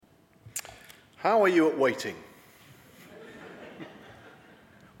How are you at waiting?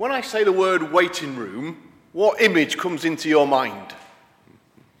 When I say the word waiting room, what image comes into your mind?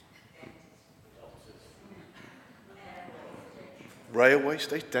 Railway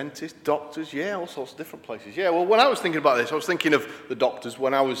station, dentist, doctors, yeah, all sorts of different places. Yeah, well, when I was thinking about this, I was thinking of the doctors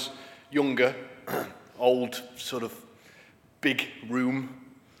when I was younger, old, sort of big room,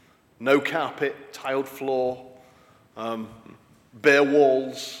 no carpet, tiled floor, bare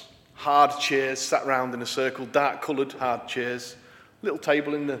walls, hard chairs sat round in a circle, dark-coloured hard chairs, little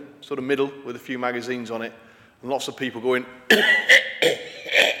table in the sort of middle with a few magazines on it, and lots of people going,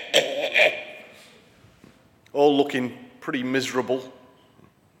 all looking pretty miserable,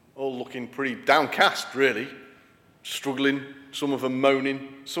 all looking pretty downcast, really, struggling, some of them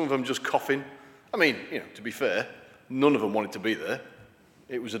moaning, some of them just coughing. I mean, to be fair, none of them wanted to be there.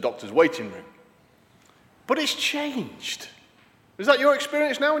 It was a doctor's waiting room. But it's changed. Is that your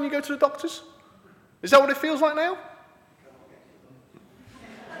experience now when you go to the doctors? Is that what it feels like now?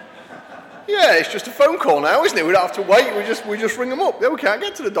 Yeah, it's just a phone call now, isn't it? We don't have to wait, we just ring them up. Yeah, we can't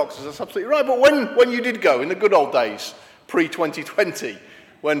get to the doctors, that's absolutely right. But when you did go, in the good old days, pre-2020,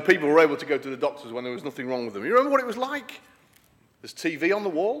 when people were able to go to the doctors when there was nothing wrong with them, you remember what it was like? There's TV on the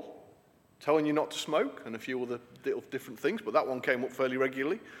wall telling you not to smoke and a few other little different things, but that one came up fairly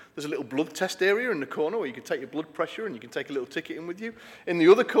regularly. There's a little blood test area in the corner where you can take your blood pressure and you can take a little ticket in with you. In the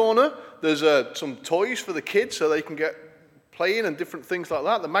other corner, there's some toys for the kids so they can get playing and different things like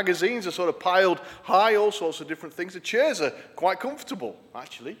that. The magazines are sort of piled high, all sorts of different things. The chairs are quite comfortable,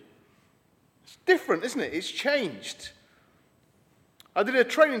 actually. It's different, isn't it? It's changed. I did a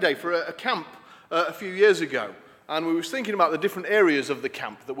training day for a camp a few years ago, and we was thinking about the different areas of the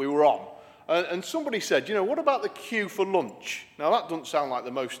camp that we were on. And somebody said, what about the queue for lunch? Now, that doesn't sound like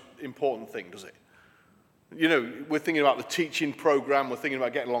the most important thing, does it? We're thinking about the teaching program, we're thinking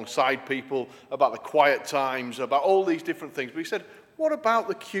about getting alongside people, about the quiet times, about all these different things. But he said, what about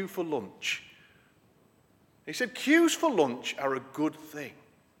the queue for lunch? He said, queues for lunch are a good thing.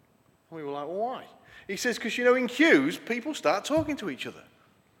 And we were like, well, why? He says, because, in queues, people start talking to each other.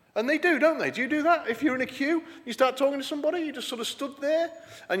 And they do, don't they? Do you do that? If you're in a queue, you start talking to somebody, you just sort of stood there,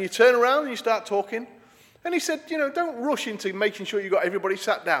 and you turn around and you start talking. And he said, don't rush into making sure you've got everybody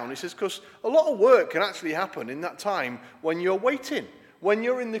sat down. He says, because a lot of work can actually happen in that time when you're waiting, when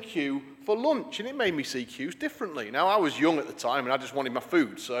you're in the queue for lunch. And it made me see queues differently. Now, I was young at the time, and I just wanted my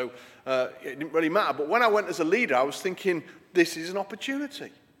food, so it didn't really matter. But when I went as a leader, I was thinking, this is an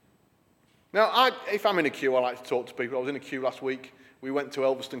opportunity. Now, if I'm in a queue, I like to talk to people. I was in a queue last week. We went to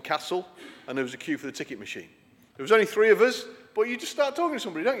Elverston Castle, and there was a queue for the ticket machine. There was only 3 of us, but you just start talking to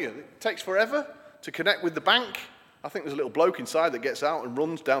somebody, don't you? It takes forever to connect with the bank. I think there's a little bloke inside that gets out and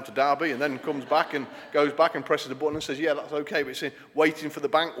runs down to Derby and then comes back and goes back and presses a button and says, yeah, that's okay, but it's waiting for the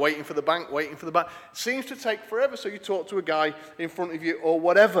bank, waiting for the bank, waiting for the bank. It seems to take forever, so you talk to a guy in front of you or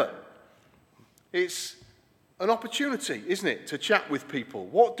whatever. It's an opportunity, isn't it, to chat with people.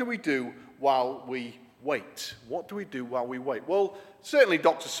 What do we do while we wait? What do we do while we wait? Well, certainly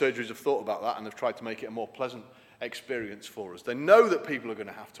doctors' surgeries have thought about that and have tried to make it a more pleasant experience for us. They know that people are going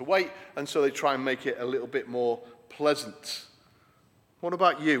to have to wait, and so they try and make it a little bit more pleasant. What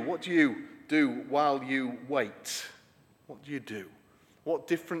about you? What do you do while you wait? What do you do? What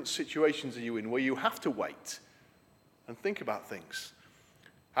different situations are you in where you have to wait and think about things?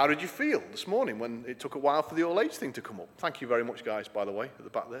 How did you feel this morning when it took a while for the all-age thing to come up? Thank you very much, guys, by the way, at the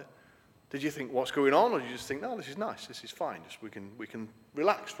back there. Did you think, what's going on? Or did you just think, no, this is nice, this is fine, we can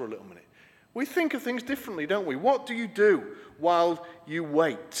relax for a little minute? We think of things differently, don't we? What do you do while you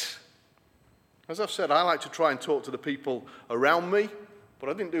wait? As I've said, I like to try and talk to the people around me, but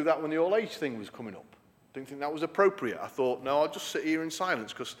I didn't do that when the all-age thing was coming up. Didn't think that was appropriate. I thought, no, I'll just sit here in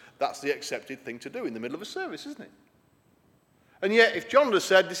silence, because that's the accepted thing to do in the middle of a service, isn't it? And yet, if John had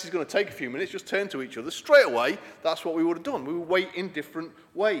said, this is going to take a few minutes, just turn to each other, straight away, that's what we would have done. We would wait in different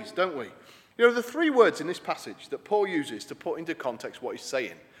ways, don't we? The 3 words in this passage that Paul uses to put into context what he's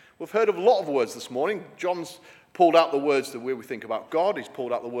saying. We've heard of a lot of words this morning. John's pulled out the words where we think about God. He's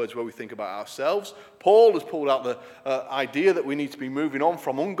pulled out the words where we think about ourselves. Paul has pulled out the idea that we need to be moving on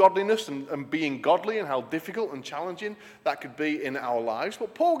from ungodliness and being godly, and how difficult and challenging that could be in our lives.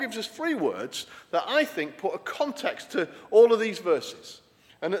 But Paul gives us 3 words that I think put a context to all of these verses.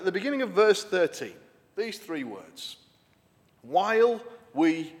 And at the beginning of verse 13, these 3 words: while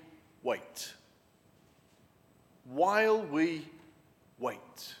we wait. While we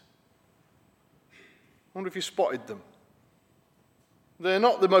wait. I wonder if you spotted them. They're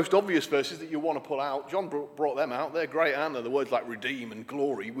not the most obvious verses that you want to pull out. John brought them out. They're great, aren't they? The words like redeem and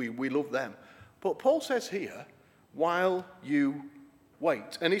glory, we love them. But Paul says here, while you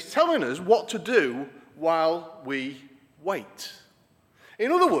wait. And he's telling us what to do while we wait.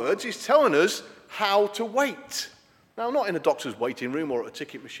 In other words, he's telling us how to wait. Now, not in a doctor's waiting room or at a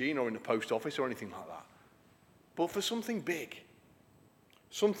ticket machine or in a post office or anything like that, but for something big,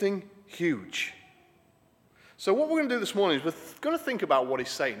 something huge. So what we're going to do this morning is we're going to think about what he's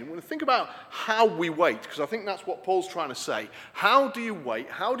saying. And we're going to think about how we wait, because I think that's what Paul's trying to say. How do you wait?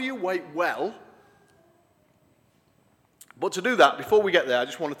 How do you wait well? But to do that, before we get there, I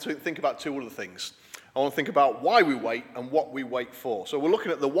just want to think about two other things. I want to think about why we wait and what we wait for. So we're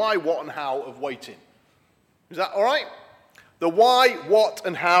looking at the why, what, and how of waiting. Is that all right? The why, what,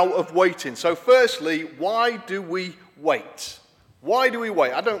 and how of waiting. So firstly, why do we wait? Why do we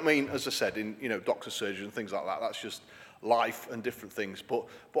wait? I don't mean, as I said, in doctor surgery and things like that. That's just life and different things. But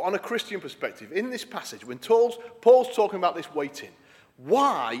on a Christian perspective, in this passage, when Paul's talking about this waiting,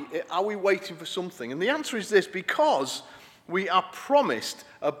 why are we waiting for something? And the answer is this: because we are promised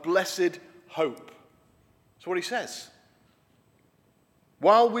a blessed hope. That's what he says.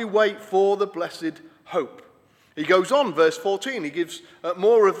 While we wait for the blessed hope. He goes on, verse 14, he gives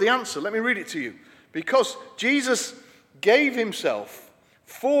more of the answer. Let me read it to you. Because Jesus gave himself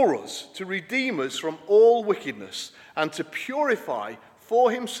for us to redeem us from all wickedness and to purify for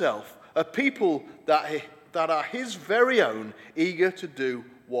himself a people that are his very own, eager to do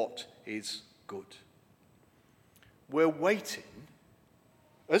what is good. We're waiting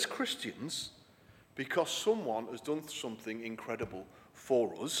as Christians because someone has done something incredible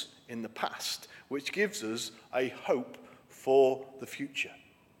for us in the past, which gives us a hope for the future.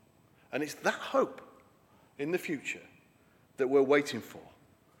 And it's that hope in the future that we're waiting for.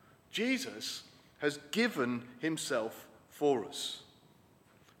 Jesus has given himself for us.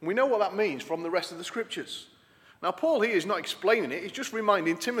 And we know what that means from the rest of the scriptures. Now, Paul here is not explaining it, he's just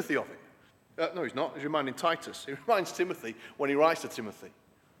reminding Timothy of it. No, he's not. He's reminding Titus. He reminds Timothy when he writes to Timothy.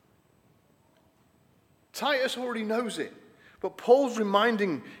 Titus already knows it. But Paul's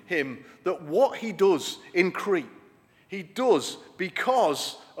reminding him that what he does in Crete, he does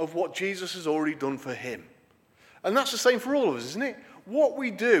because of what Jesus has already done for him. And that's the same for all of us, isn't it? What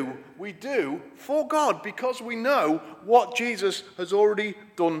we do for God because we know what Jesus has already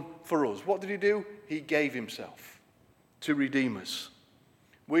done for us. What did he do? He gave himself to redeem us.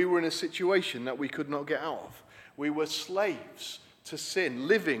 We were in a situation that we could not get out of. We were slaves to sin,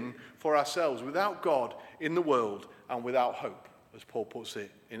 living for ourselves without God in the world and without hope, as Paul puts it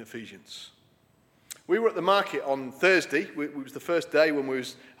in Ephesians. We were at the market on Thursday. It was the first day when we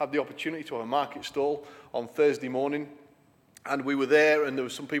had the opportunity to have a market stall on Thursday morning. And we were there, and there were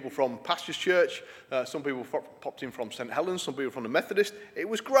some people from Pastures Church, some people popped in from St. Helens, some people from the Methodist. It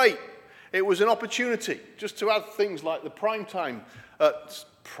was great. It was an opportunity just to add things like the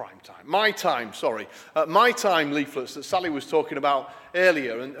My Time leaflets that Sally was talking about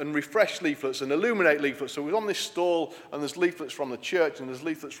earlier, and refresh leaflets and illuminate leaflets. So we were on this stall, and there's leaflets from the church, and there's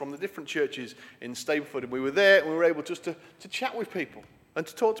leaflets from the different churches in Stapleford. And we were there, and we were able just to chat with people and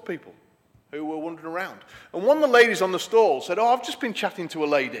to talk to people who were wandering around. And one of the ladies on the stall said, I've just been chatting to a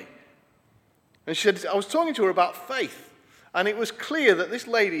lady. And she said, I was talking to her about faith. And it was clear that this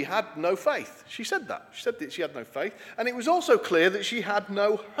lady had no faith. She said that. She said that she had no faith. And it was also clear that she had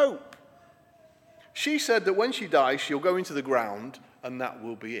no hope. She said that when she dies, she'll go into the ground and that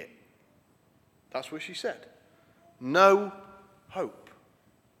will be it. That's what she said. No hope.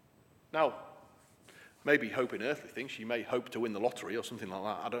 Now, maybe hope in earthly things. She may hope to win the lottery or something like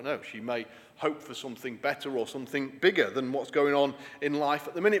that. I don't know. She may hope for something better or something bigger than what's going on in life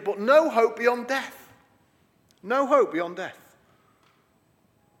at the minute. But no hope beyond death. No hope beyond death.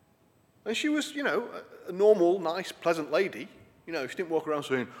 And she was, a normal, nice, pleasant lady. She didn't walk around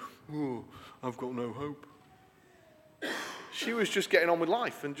saying, oh, I've got no hope. She was just getting on with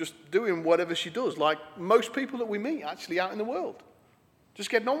life and just doing whatever she does, like most people that we meet actually out in the world. Just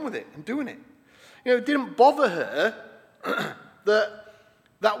getting on with it and doing it. It didn't bother her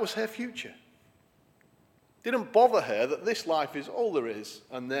that was her future. It didn't bother her that this life is all there is,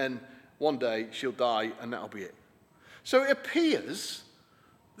 and then one day she'll die and that'll be it. So it appears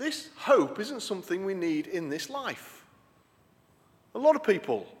this hope isn't something we need in this life. A lot of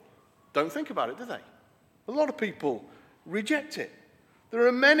people don't think about it, do they? A lot of people reject it. There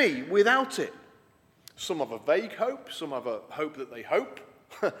are many without it. Some have a vague hope, some have a hope that they hope.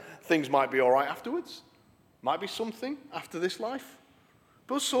 Things might be all right afterwards. Might be something after this life.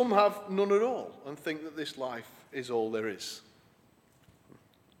 But some have none at all and think that this life is all there is.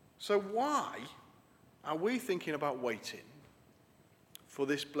 So why are we thinking about waiting for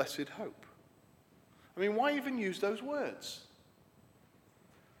this blessed hope? I mean, why even use those words?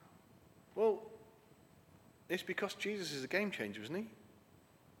 Well, it's because Jesus is a game changer, isn't he?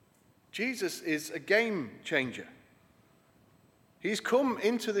 Jesus is a game changer. He's come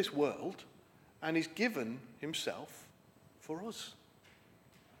into this world and he's given himself for us.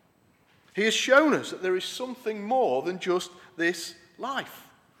 He has shown us that there is something more than just this life.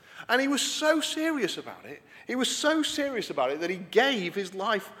 And he was so serious about it. He was so serious about it that he gave his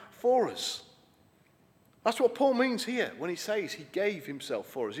life for us. That's what Paul means here when he says he gave himself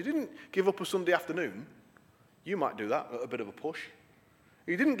for us. He didn't give up a Sunday afternoon. You might do that at a bit of a push.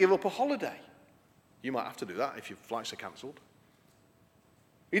 He didn't give up a holiday. You might have to do that if your flights are cancelled.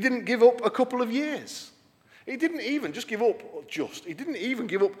 He didn't give up a couple of years. He didn't even he didn't even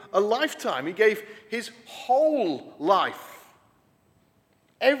give up a lifetime. He gave his whole life.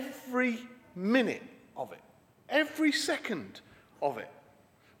 Every minute of it. Every second of it.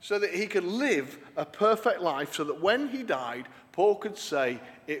 So that he could live a perfect life so that when he died, Paul could say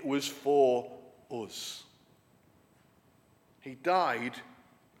it was for us. He died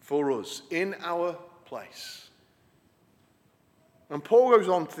for us in our place. And Paul goes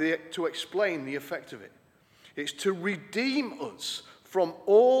on to explain the effect of it. It's to redeem us from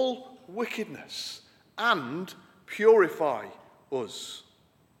all wickedness and purify us.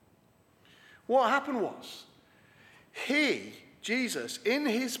 What happened was, Jesus, in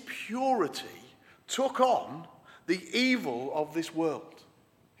his purity, took on the evil of this world.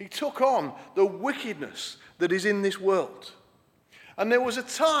 He took on the wickedness that is in this world. And there was a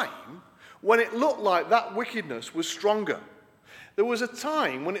time when it looked like that wickedness was stronger. There was a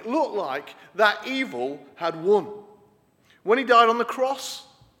time when it looked like that evil had won. When he died on the cross,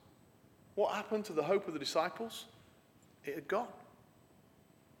 what happened to the hope of the disciples? It had gone.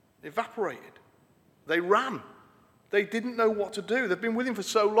 Evaporated. They ran. They didn't know what to do. They've been with him for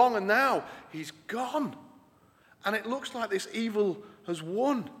so long, and now he's gone. And it looks like this evil has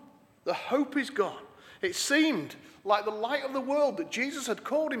won. The hope is gone. It seemed like the light of the world that Jesus had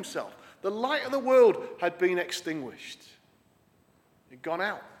called himself, the light of the world had been extinguished. It had gone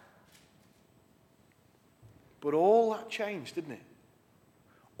out. But all that changed, didn't it?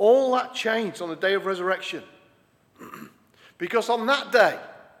 All that changed on the day of resurrection. Because on that day,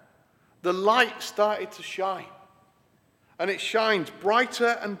 the light started to shine. And it shines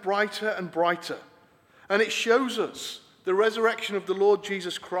brighter and brighter and brighter. And it shows us the resurrection of the Lord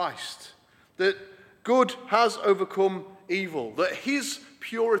Jesus Christ. That good has overcome evil. That his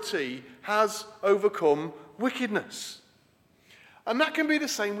purity has overcome wickedness. And that can be the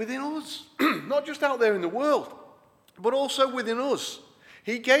same within us. Not just out there in the world, but also within us.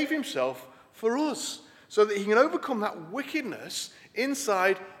 He gave himself for us so that he can overcome that wickedness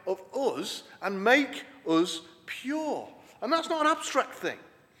inside of us and make us pure. And that's not an abstract thing,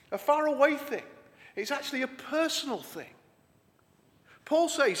 a faraway thing. It's actually a personal thing. Paul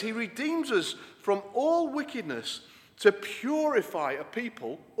says he redeems us from all wickedness to purify a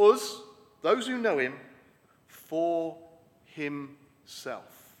people, us, those who know him, for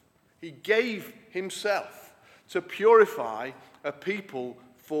himself. He gave himself to purify a people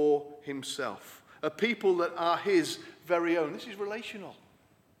for himself. A people that are his very own. This is relational.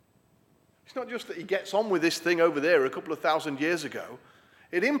 It's not just that he gets on with this thing over there a couple of thousand years ago.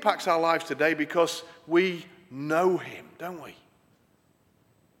 It impacts our lives today because we know him, don't we?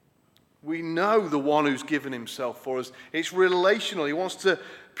 We know the one who's given himself for us. It's relational. He wants to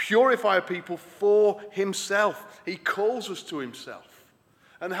purify people for himself. He calls us to himself.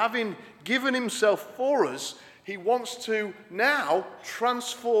 And having given himself for us, he wants to now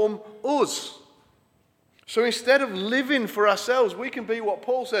transform us. So instead of living for ourselves, we can be what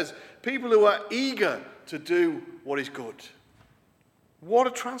Paul says, people who are eager to do what is good. What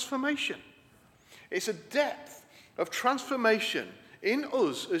a transformation. It's a depth of transformation in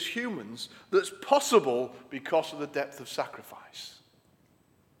us as humans that's possible because of the depth of sacrifice.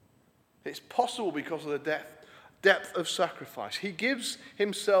 It's possible because of the depth of sacrifice. He gives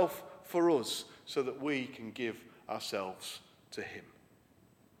himself for us so that we can give ourselves to him.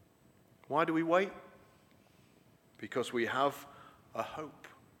 Why do we wait? Because we have a hope,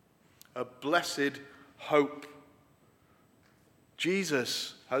 a blessed hope.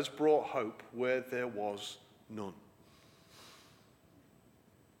 Jesus has brought hope where there was none.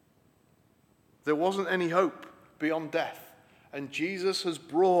 There wasn't any hope beyond death. And Jesus has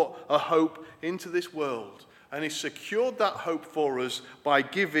brought a hope into this world. And he secured that hope for us by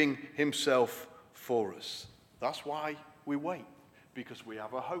giving himself for us. That's why we wait, because we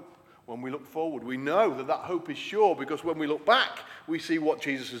have a hope. When we look forward, we know that that hope is sure, because when we look back, we see what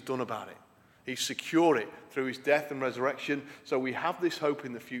Jesus has done about it. He secured it through his death and resurrection, so we have this hope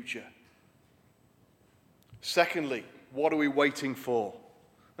in the future. Secondly, what are we waiting for?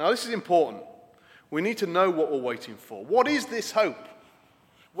 Now, this is important. We need to know what we're waiting for. What is this hope?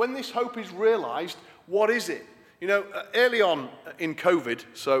 When this hope is realized, what is it? You know, early on in COVID,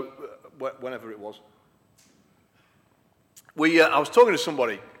 so whenever it was, I was talking to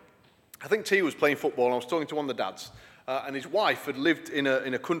somebody. I think T was playing football, and I was talking to one of the dads. And his wife had lived in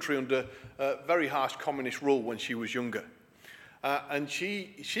a country under very harsh communist rule when she was younger. And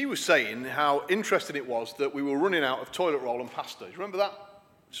she was saying how interesting it was that we were running out of toilet roll and pasta. Do you remember that?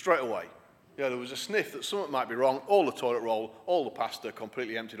 Straight away. Yeah, there was a sniff that something might be wrong. All the toilet roll, all the pasta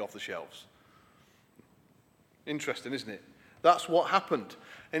completely emptied off the shelves. Interesting, isn't it? That's what happened.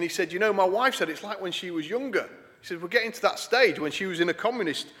 And he said, you know, my wife said it's like when she was younger. He said, we're getting to that stage when she was in a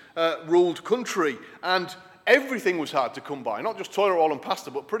communist-ruled country and everything was hard to come by. Not just toilet roll and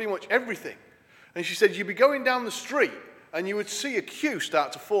pasta, but pretty much everything. And she said, you'd be going down the street and you would see a queue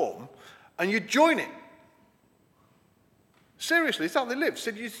start to form and you'd join it. Seriously, it's how they lived. He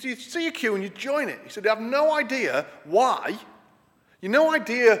said, you'd see a queue and you'd join it. He said, you have no idea why. You had no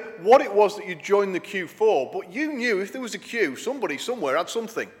idea what it was that you joined the queue for, but you knew if there was a queue, somebody somewhere had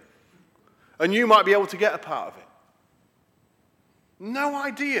something. And you might be able to get a part of it. No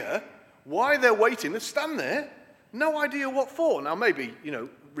idea why they're waiting. They stand there. No idea what for. Now, maybe,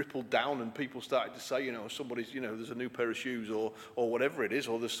 rippled down and people started to say, somebody's, there's a new pair of shoes or whatever it is,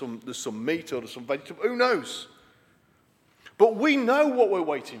 or there's some meat or there's some vegetable. Who knows? But we know what we're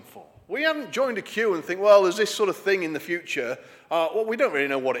waiting for. We haven't joined a queue and think, well, there's this sort of thing in the future. Well, we don't really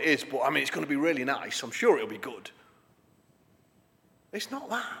know what it is, but it's going to be really nice. I'm sure it'll be good. It's not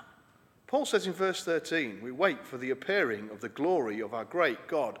that. Paul says in verse 13, we wait for the appearing of the glory of our great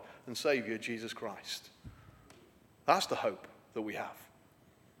God and Saviour, Jesus Christ. That's the hope that we have.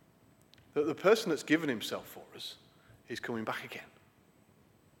 That the person that's given himself for us is coming back again.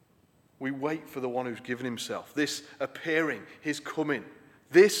 We wait for the one who's given himself. This appearing, his coming.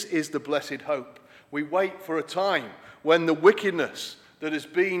 This is the blessed hope. We wait for a time when the wickedness that has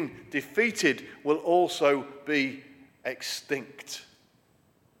been defeated will also be extinct.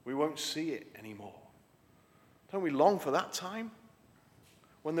 We won't see it anymore. Don't we long for that time?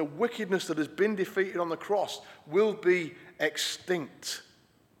 When the wickedness that has been defeated on the cross will be extinct.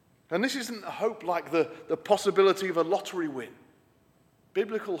 And this isn't a hope like the possibility of a lottery win.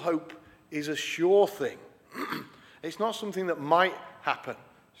 Biblical hope is a sure thing. It's not something that might happen.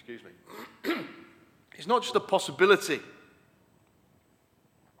 Excuse me. It's not just a possibility.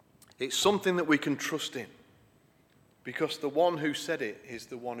 It's something that we can trust in. Because the one who said it is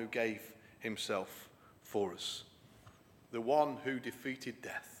the one who gave himself for us. The one who defeated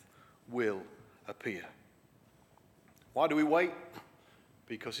death will appear. Why do we wait?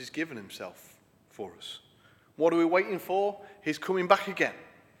 Because he's given himself for us. What are we waiting for? He's coming back again.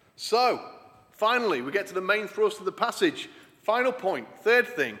 So, finally, we get to the main thrust of the passage. Final point, third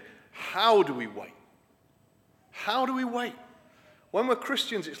thing, how do we wait? How do we wait? When we're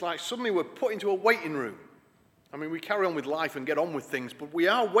Christians, it's like suddenly we're put into a waiting room. We carry on with life and get on with things, but we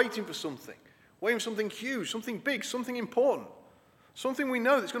are waiting for something. Waiting for something huge, something big, something important. Something we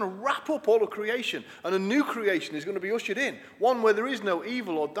know that's going to wrap up all of creation, and a new creation is going to be ushered in. One where there is no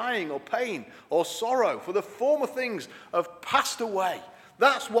evil or dying or pain or sorrow, for the former things have passed away.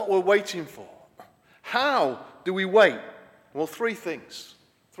 That's what we're waiting for. How do we wait? Well, three things.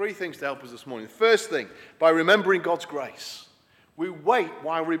 Three things to help us this morning. The first thing, by remembering God's grace. We wait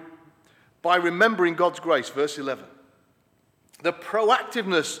by remembering God's grace, verse 11. The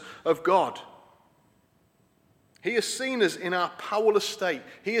proactiveness of God. He has seen us in our powerless state.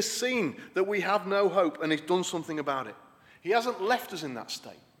 He has seen that we have no hope and he's done something about it. He hasn't left us in that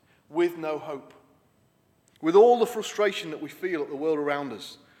state with no hope. With all the frustration that we feel at the world around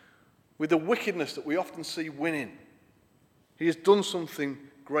us. With the wickedness that we often see winning. He has done something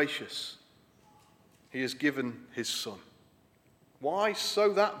gracious. He has given his Son. Why?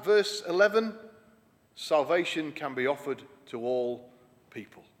 So that, verse 11, salvation can be offered to all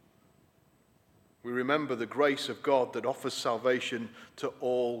people. We remember the grace of God that offers salvation to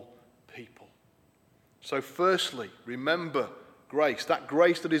all people. So firstly, remember grace, that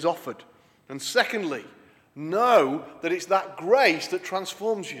grace that is offered. And secondly, know that it's that grace that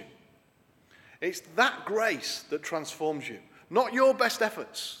transforms you. It's that grace that transforms you. Not your best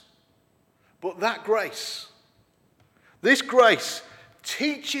efforts, but that grace. This grace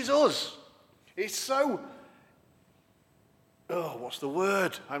teaches us. It's so, what's the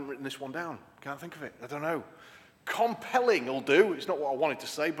word? I haven't written this one down. Can't think of it. I don't know. Compelling will do. It's not what I wanted to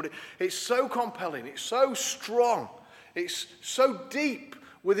say, but it's so compelling. It's so strong. It's so deep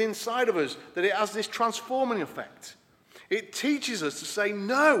within inside of us that it has this transforming effect. It teaches us to say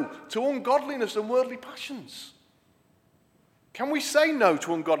no to ungodliness and worldly passions. Can we say no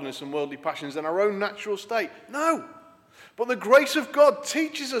to ungodliness and worldly passions in our own natural state? No. But the grace of God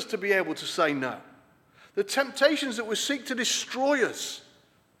teaches us to be able to say no. The temptations that would seek to destroy us,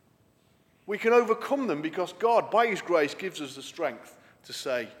 we can overcome them because God, by his grace, gives us the strength to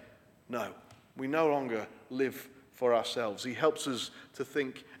say no. We no longer live for ourselves. He helps us to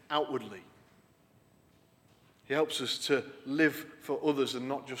think outwardly. He helps us to live for others and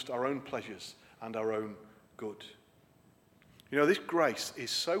not just our own pleasures and our own good. You know, this grace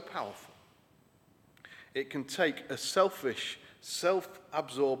is so powerful. It can take a selfish,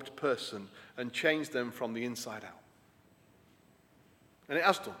 self-absorbed person and change them from the inside out. And it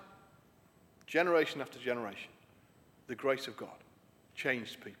has done. Generation after generation. The grace of God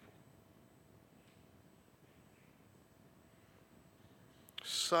changed people.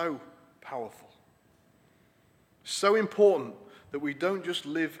 So powerful. So important that we don't just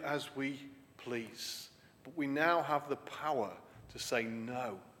live as we please, but we now have the power to say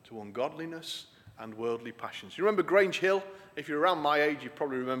no to ungodliness and worldly passions. You remember Grange Hill? If you're around my age, you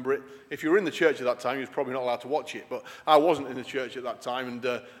probably remember it. If you were in the church at that time, you were probably not allowed to watch it, but I wasn't in the church at that time,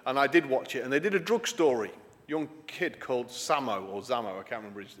 and I did watch it. And they did a drug story. Young kid called Samo, or Zamo, I can't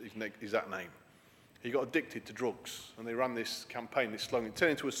remember his exact name. He got addicted to drugs, and they ran this campaign, this slogan. It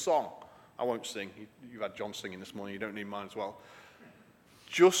turned into a song. I won't sing. You've had John singing this morning. You don't need mine as well.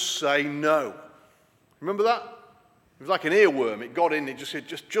 Just say no. Remember that? It was like an earworm. It got in. It just said,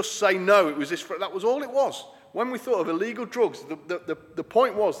 just say no. It was this. That was all it was. When we thought of illegal drugs, the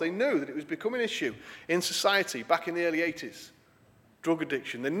point was they knew that it was becoming an issue in society back in the early 80s. Drug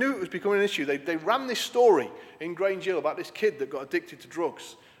addiction. They knew it was becoming an issue. They ran this story in Grange Hill about this kid that got addicted to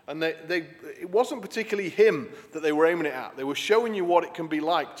drugs. And it wasn't particularly him that they were aiming it at. They were showing you what it can be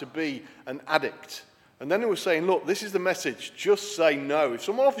like to be an addict. And then they were saying, look, this is the message. Just say no. If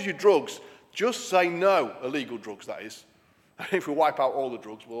someone offers you drugs, just say no. Illegal drugs, that is. If we wipe out all the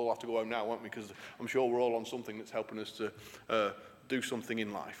drugs, we'll all have to go home now, won't we? Because I'm sure we're all on something that's helping us to do something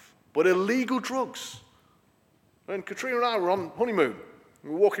in life. But illegal drugs. When Katrina and I were on honeymoon,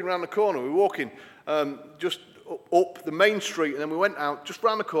 we were walking around the corner. We were walking just up the main street, and then we went out just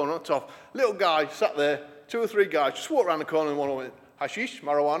round the corner on the top. Little guy sat there, 2 or 3 guys, just walked around the corner, and one went, hashish,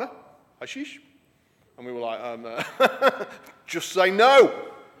 marijuana, hashish. And we were like, just say no.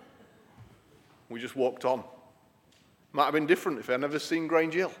 We just walked on. Might have been different if I'd never seen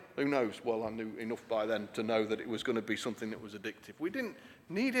Grange Hill. Who knows? Well, I knew enough by then to know that it was going to be something that was addictive. We didn't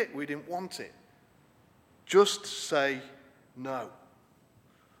need it. We didn't want it. Just say no.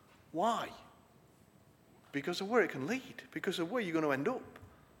 Why? Because of where it can lead. Because of where you're going to end up.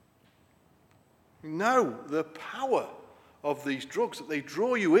 Know the power of these drugs, that they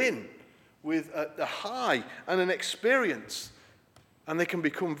draw you in with a high and an experience, and they can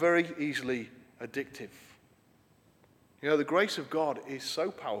become very easily addictive. You know, the grace of God is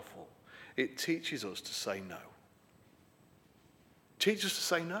so powerful, it teaches us to say no. It teaches us to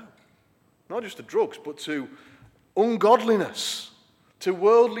say no. Not just to drugs, but to ungodliness, to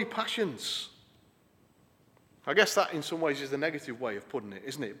worldly passions. I guess that in some ways is the negative way of putting it,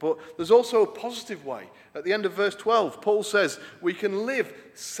 isn't it? But there's also a positive way. At the end of verse 12, Paul says we can live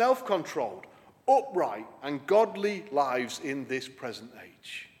self-controlled, upright, and godly lives in this present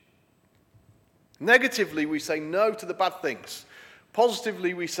age. Negatively, we say no to the bad things.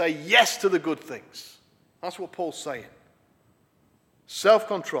 Positively, we say yes to the good things. That's what Paul's saying.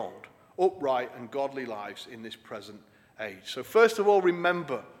 Self-controlled, upright, and godly lives in this present age. So first of all,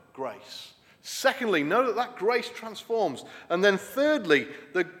 remember grace. Secondly, know that grace transforms. And then thirdly,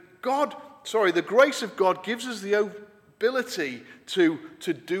 the grace of God gives us the ability to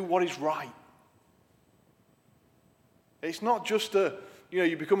do what is right. It's not just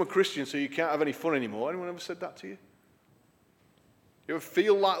you become a Christian so you can't have any fun anymore. Anyone ever said that to you? You ever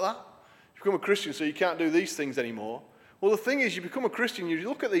feel like that? You become a Christian so you can't do these things anymore. Well, the thing is, you become a Christian, you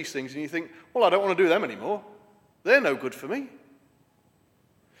look at these things and you think, well, I don't want to do them anymore. They're no good for me.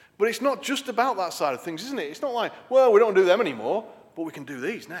 But it's not just about that side of things, isn't it? It's not like, well, we don't do them anymore, but we can do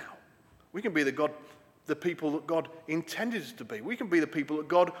these now. We can be the people that God intended us to be. We can be the people that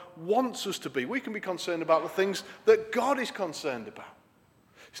God wants us to be. We can be concerned about the things that God is concerned about.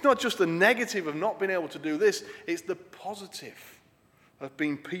 It's not just the negative of not being able to do this, it's the positive of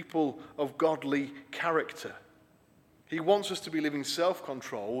being people of godly character. He wants us to be living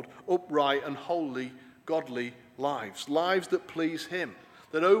self-controlled, upright, and holy, godly lives. Lives that please Him,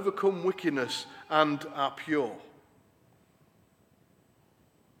 that overcome wickedness and are pure.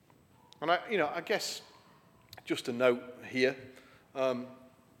 And I guess, just a note here,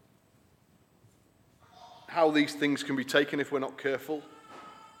 how these things can be taken if we're not careful.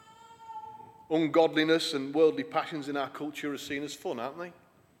 Ungodliness and worldly passions in our culture are seen as fun, aren't they?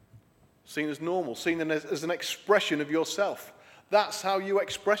 seen as normal, seen as an expression of yourself. That's how you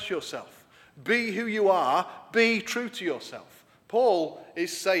express yourself. Be who you are, be true to yourself. Paul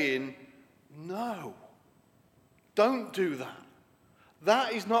is saying, no, don't do that.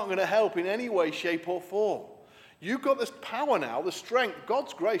 That is not going to help in any way, shape, or form. You've got this power now, the strength,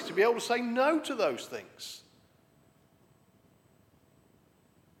 God's grace, to be able to say no to those things.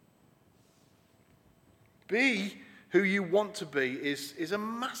 Be who you want to be is a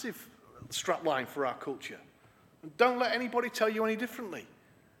massive strapline for our culture. Don't let anybody tell you any differently.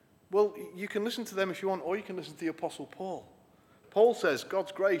 Well, you can listen to them if you want, or you can listen to the Apostle Paul. Paul says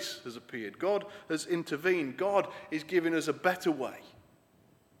God's grace has appeared. God has intervened. God is giving us a better way.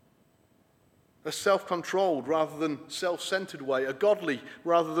 A self-controlled rather than self-centered way. A godly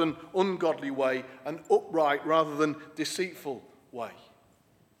rather than ungodly way. An upright rather than deceitful way.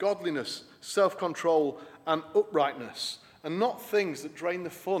 Godliness, self-control, and uprightness. And not things that drain the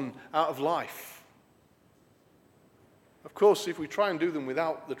fun out of life. Of course, if we try and do them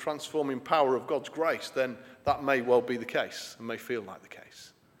without the transforming power of God's grace, then that may well be the case and may feel like the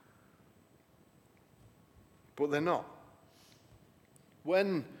case. But they're not.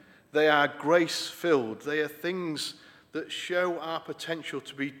 When they are grace-filled, they are things that show our potential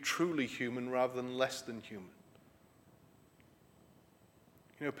to be truly human rather than less than human.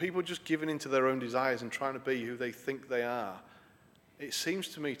 You know, people just giving into their own desires and trying to be who they think they are, it seems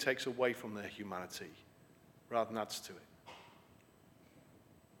to me takes away from their humanity rather than adds to it.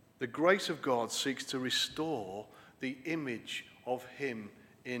 The grace of God seeks to restore the image of him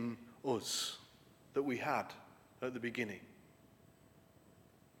in us that we had at the beginning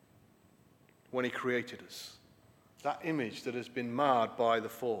when he created us. That image that has been marred by the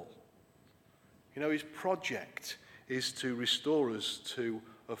fall. You know, his project is to restore us to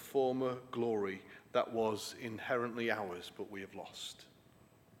a former glory that was inherently ours, but we have lost.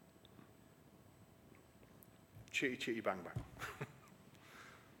 Chitty, chitty, bang, bang.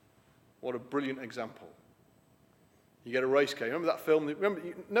 What a brilliant example. You get a race car. Remember that film?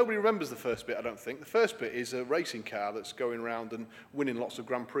 Nobody remembers the first bit, I don't think. The first bit is a racing car that's going around and winning lots of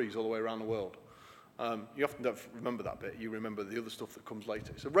Grand Prix all the way around the world. You often don't remember that bit. You remember the other stuff that comes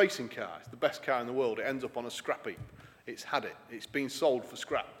later. It's a racing car. It's the best car in the world. It ends up on a scrap heap. It's had it. It's been sold for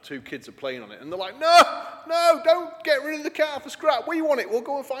scrap. 2 kids are playing on it. And they're like, no, don't get rid of the car for scrap. We want it. We'll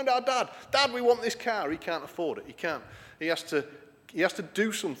go and find our dad. Dad, we want this car. He can't afford it. He can't. He has to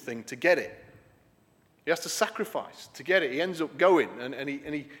do something to get it. He has to sacrifice to get it. He ends up going, and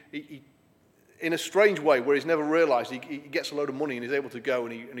he in a strange way where he's never realized, he gets a load of money and he's able to go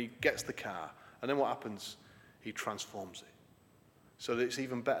and he gets the car. And then what happens? He transforms it so that it's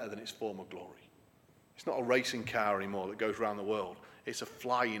even better than its former glory. It's not a racing car anymore that goes around the world. It's a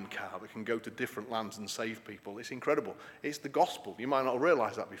flying car that can go to different lands and save people. It's incredible. It's the gospel. You might not have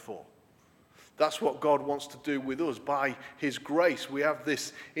realized that before. That's what God wants to do with us. By his grace, we have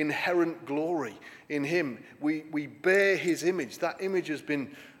this inherent glory in him. We bear his image. That image has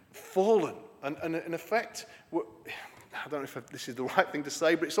been fallen. And in effect, I don't know if this is the right thing to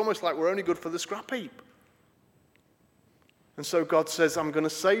say, but it's almost like we're only good for the scrap heap. And so God says, I'm going to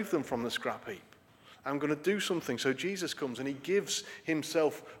save them from the scrap heap. I'm going to do something. So Jesus comes and he gives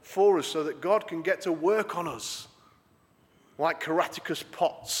himself for us so that God can get to work on us. Like Karaticus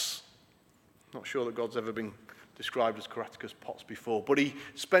pots. Not sure that God's ever been described as Karaticus pots before, but he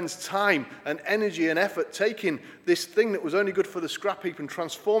spends time and energy and effort taking this thing that was only good for the scrap heap and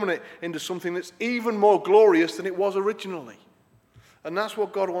transforming it into something that's even more glorious than it was originally. And that's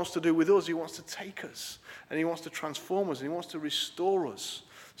what God wants to do with us. He wants to take us and he wants to transform us and he wants to restore us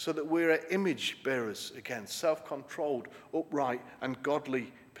so that we're image bearers again, self-controlled, upright and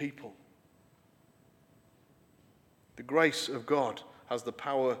godly people. The grace of God has the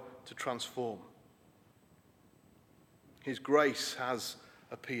power to transform. His grace has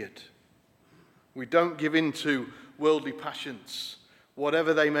appeared. We don't give in to worldly passions,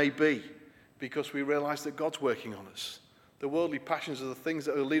 whatever they may be, because we realize that God's working on us. The worldly passions are the things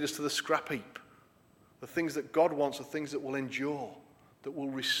that will lead us to the scrap heap. The things that God wants are things that will endure, that will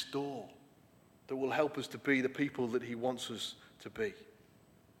restore, that will help us to be the people that he wants us to be.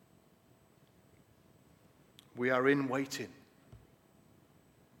 We are in waiting.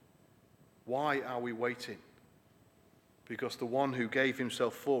 Why are we waiting? Because the one who gave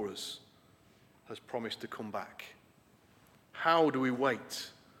himself for us has promised to come back. How do we wait?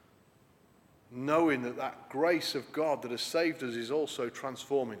 Knowing that that grace of God that has saved us is also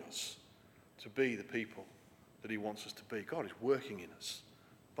transforming us to be the people that he wants us to be. God is working in us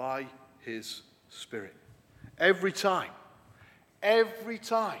by his Spirit. Every time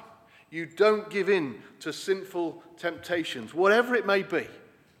you don't give in to sinful temptations, whatever it may be,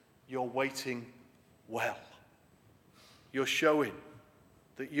 you're waiting well. You're showing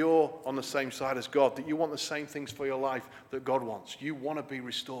that you're on the same side as God, that you want the same things for your life that God wants. You want to be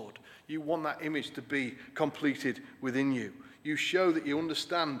restored. You want that image to be completed within you. You show that you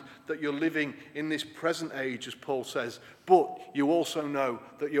understand that you're living in this present age, as Paul says, but you also know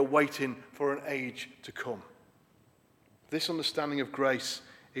that you're waiting for an age to come. This understanding of grace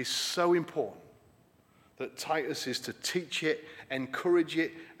is so important that Titus is to teach it, encourage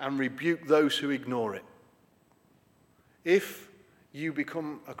it, and rebuke those who ignore it. If you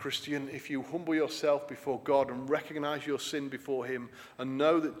become a Christian, if you humble yourself before God and recognize your sin before him and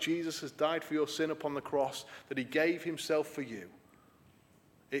know that Jesus has died for your sin upon the cross, that he gave himself for you,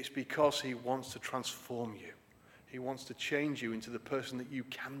 it's because he wants to transform you. He wants to change you into the person that you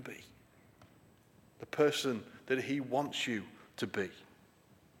can be, the person that he wants you to be.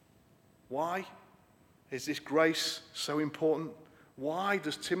 Why is this grace so important? Why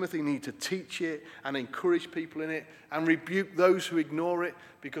does Timothy need to teach it and encourage people in it and rebuke those who ignore it?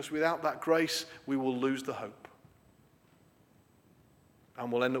 Because without that grace, we will lose the hope.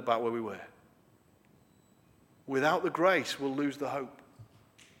 And we'll end up back where we were. Without the grace, we'll lose the hope.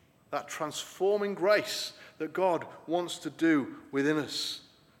 That transforming grace that God wants to do within us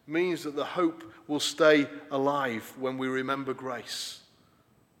means that the hope will stay alive when we remember grace.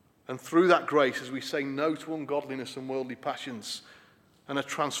 And through that grace, as we say no to ungodliness and worldly passions, and are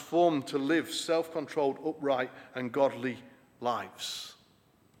transformed to live self-controlled, upright, and godly lives.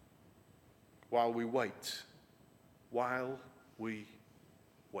 While we wait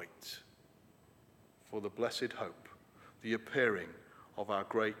for the blessed hope, the appearing of our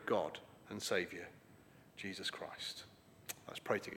great God and Saviour, Jesus Christ. Let's pray together.